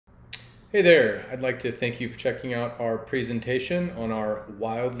Hey there, I'd like to thank you for checking out our presentation on our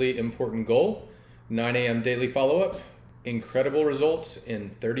wildly important goal, 9 a.m. daily follow-up, incredible results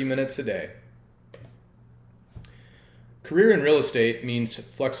in 30 minutes a day. Career in real estate means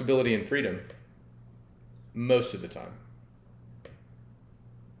flexibility and freedom, most of the time.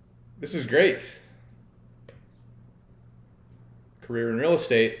 This is great. Career in real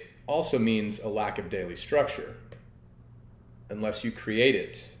estate also means a lack of daily structure, unless you create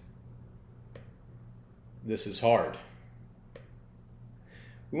it. This is hard.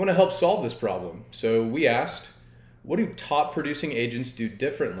 We want to help solve this problem, so we asked, what do top producing agents do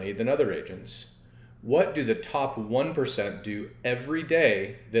differently than other agents? What do the top 1% do every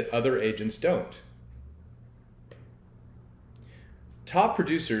day that other agents don't? Top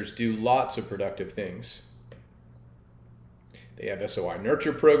producers do lots of productive things. They have SOI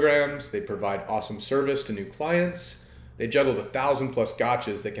nurture programs, they provide awesome service to new clients, they juggle the 1,000+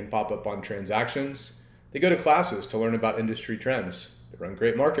 gotchas that can pop up on transactions. They go to classes to learn about industry trends. They run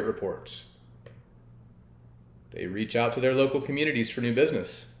great market reports. They reach out to their local communities for new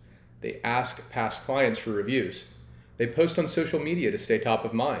business. They ask past clients for reviews. They post on social media to stay top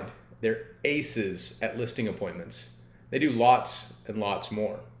of mind. They're aces at listing appointments. They do lots and lots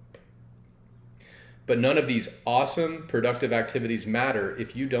more. But none of these awesome, productive activities matter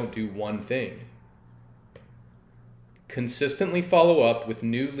if you don't do one thing. Consistently follow up with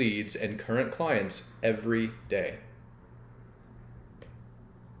new leads and current clients every day.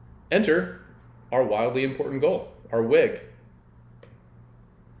 Enter our wildly important goal, our WIG.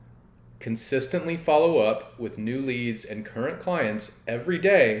 Consistently follow up with new leads and current clients every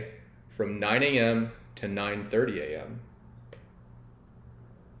day from 9 a.m. to 9:30 a.m.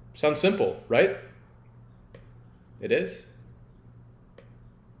 Sounds simple, right? It is.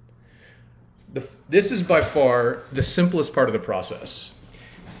 This is by far the simplest part of the process.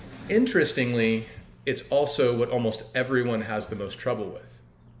 Interestingly, it's also what almost everyone has the most trouble with.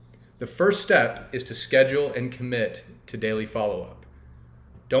 The first step is to schedule and commit to daily follow-up.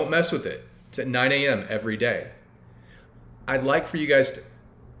 Don't mess with it. It's at 9 a.m. every day. I'd like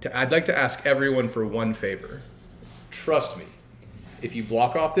to ask everyone for one favor. Trust me, if you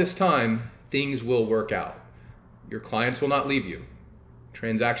block off this time, things will work out. Your clients will not leave you.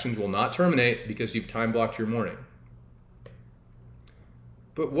 Transactions will not terminate because you've time blocked your morning.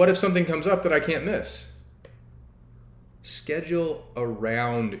 But what if something comes up that I can't miss? Schedule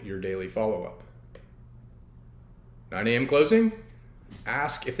around your daily follow-up. 9 a.m. closing?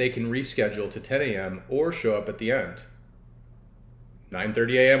 Ask if they can reschedule to 10 a.m. or show up at the end.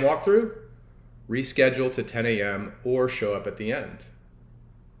 9:30 a.m. walkthrough? Reschedule to 10 a.m. or show up at the end.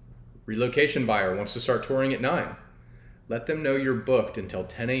 Relocation buyer wants to start touring at 9. Let them know you're booked until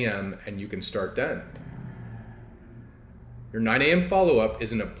 10 a.m. and you can start then. Your 9 a.m. follow-up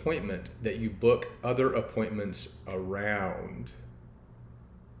is an appointment that you book other appointments around.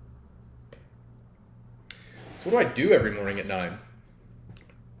 So what do I do every morning at 9?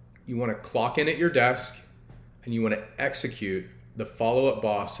 You want to clock in at your desk and you want to execute the Follow-Up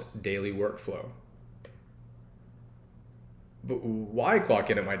Boss daily workflow. But why clock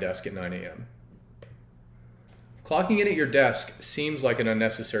in at my desk at 9 a.m.? Clocking in at your desk seems like an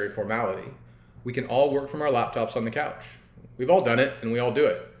unnecessary formality. We can all work from our laptops on the couch. We've all done it and we all do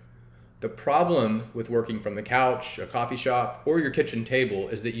it. The problem with working from the couch, a coffee shop, or your kitchen table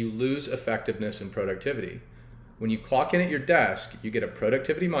is that you lose effectiveness and productivity. When you clock in at your desk, you get a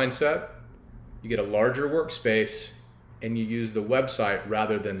productivity mindset, you get a larger workspace, and you use the website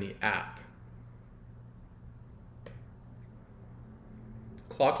rather than the app.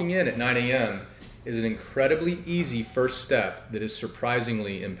 Clocking in at 9 a.m. is an incredibly easy first step that is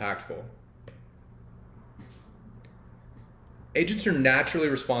surprisingly impactful. Agents are naturally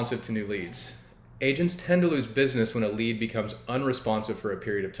responsive to new leads. Agents tend to lose business when a lead becomes unresponsive for a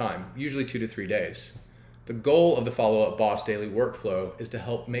period of time, usually 2 to 3 days. The goal of the Follow-Up Boss daily workflow is to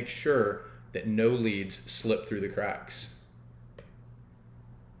help make sure that no leads slip through the cracks.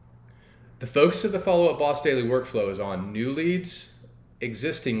 The focus of the Follow-Up Boss daily workflow is on new leads,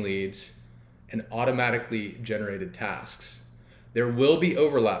 existing leads, and automatically generated tasks. There will be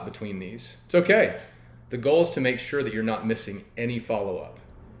overlap between these. It's okay. The goal is to make sure that you're not missing any follow-up.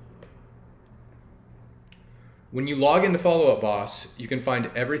 When you log into Follow-Up Boss, you can find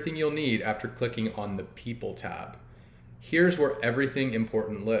everything you'll need after clicking on the People tab. Here's where everything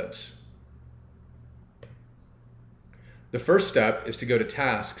important lives. The first step is to go to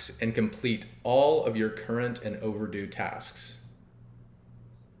Tasks and complete all of your current and overdue tasks.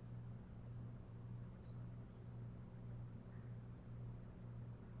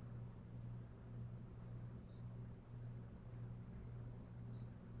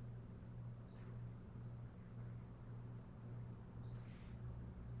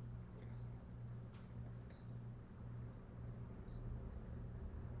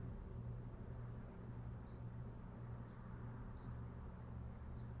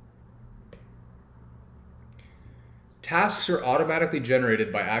 Tasks are automatically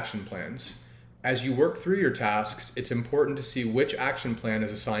generated by action plans. As you work through your tasks, it's important to see which action plan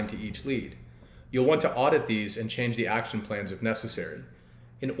is assigned to each lead. You'll want to audit these and change the action plans if necessary.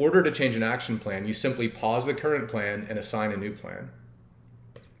 In order to change an action plan, you simply pause the current plan and assign a new plan.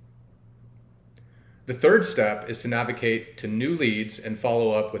 The third step is to navigate to new leads and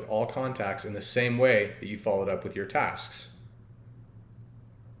follow up with all contacts in the same way that you followed up with your tasks.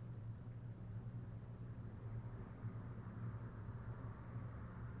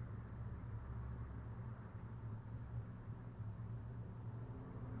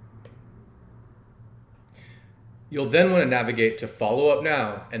 You'll then want to navigate to Follow Up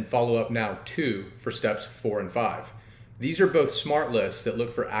Now and Follow Up Now 2 for steps 4 and 5. These are both smart lists that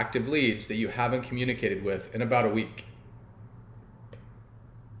look for active leads that you haven't communicated with in about a week.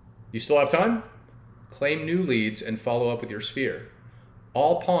 You still have time? Claim new leads and follow up with your sphere.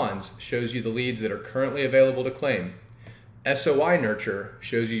 All Pawns shows you the leads that are currently available to claim. SOI Nurture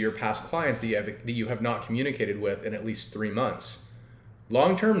shows you your past clients that you have not communicated with in at least 3 months.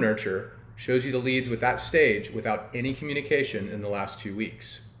 Long-Term Nurture shows you the leads with that stage without any communication in the last 2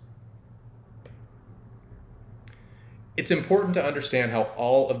 weeks. It's important to understand how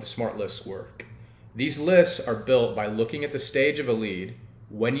all of the smart lists work. These lists are built by looking at the stage of a lead,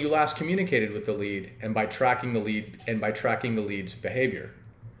 when you last communicated with the lead, and by tracking the lead's behavior.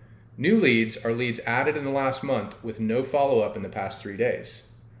 New leads are leads added in the last month with no follow-up in the past 3 days.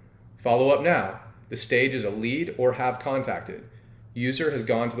 Follow up now. The stage is a lead or have contacted. User has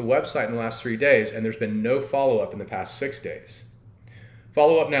gone to the website in the last 3 days and there's been no follow-up in the past 6 days.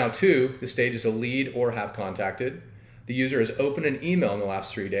 Follow up now 2. The stage is a lead or have contacted. The user has opened an email in the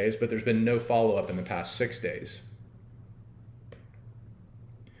last 3 days, but there's been no follow-up in the past 6 days.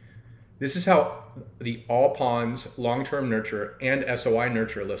 This is how the All Pawns, Long-Term Nurture, and SOI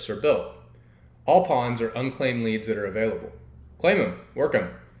Nurture lists are built. All Pawns are unclaimed leads that are available. Claim them, work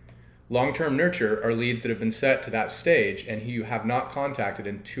them. Long-Term Nurture are leads that have been set to that stage and who you have not contacted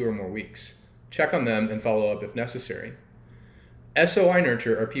in 2 or more weeks. Check on them and follow up if necessary. SOI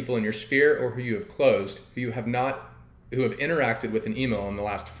Nurture are people in your sphere or who you have closed, who have interacted with an email in the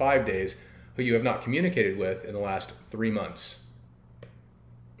last 5 days, who you have not communicated with in the last 3 months.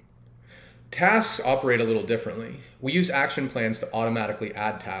 Tasks operate a little differently. We use action plans to automatically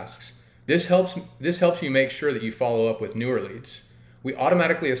add tasks. This helps you make sure that you follow up with newer leads. We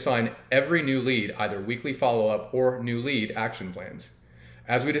automatically assign every new lead either weekly follow-up or new lead action plans.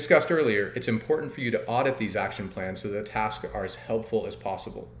 As we discussed earlier, it's important for you to audit these action plans so that the tasks are as helpful as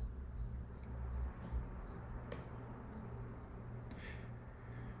possible.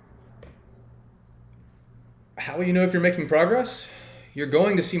 How will you know if you're making progress? You're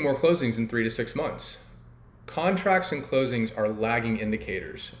going to see more closings in 3 to 6 months. Contracts and closings are lagging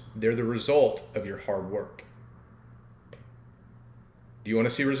indicators. They're the result of your hard work. Do you want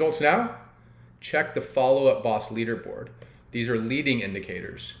to see results now? Check the Follow-Up Boss leaderboard. These are leading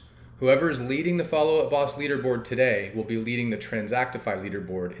indicators. Whoever is leading the Follow-Up Boss leaderboard today will be leading the Transactify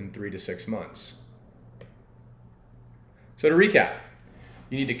leaderboard in 3 to 6 months. So to recap,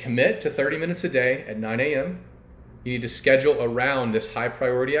 you need to commit to 30 minutes a day at 9 a.m. You need to schedule around this high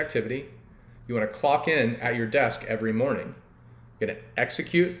priority activity. You want to clock in at your desk every morning. You're going to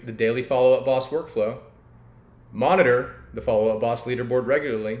execute the daily Follow-Up Boss workflow, monitor the Follow-Up Boss leaderboard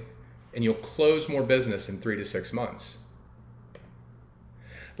regularly, and you'll close more business in 3 to 6 months.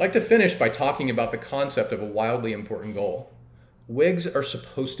 I'd like to finish by talking about the concept of a wildly important goal. WIGs are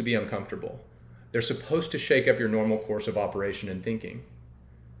supposed to be uncomfortable. They're supposed to shake up your normal course of operation and thinking.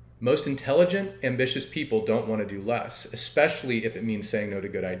 Most intelligent, ambitious people don't want to do less, especially if it means saying no to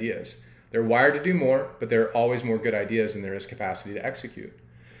good ideas. They're wired to do more, but there are always more good ideas than there is capacity to execute.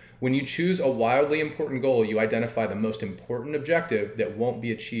 When you choose a wildly important goal, you identify the most important objective that won't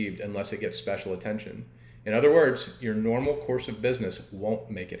be achieved unless it gets special attention. In other words, your normal course of business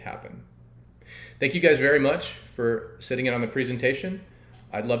won't make it happen. Thank you guys very much for sitting in on the presentation.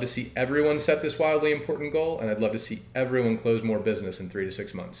 I'd love to see everyone set this wildly important goal, and I'd love to see everyone close more business in 3 to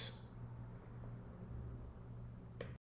 6 months.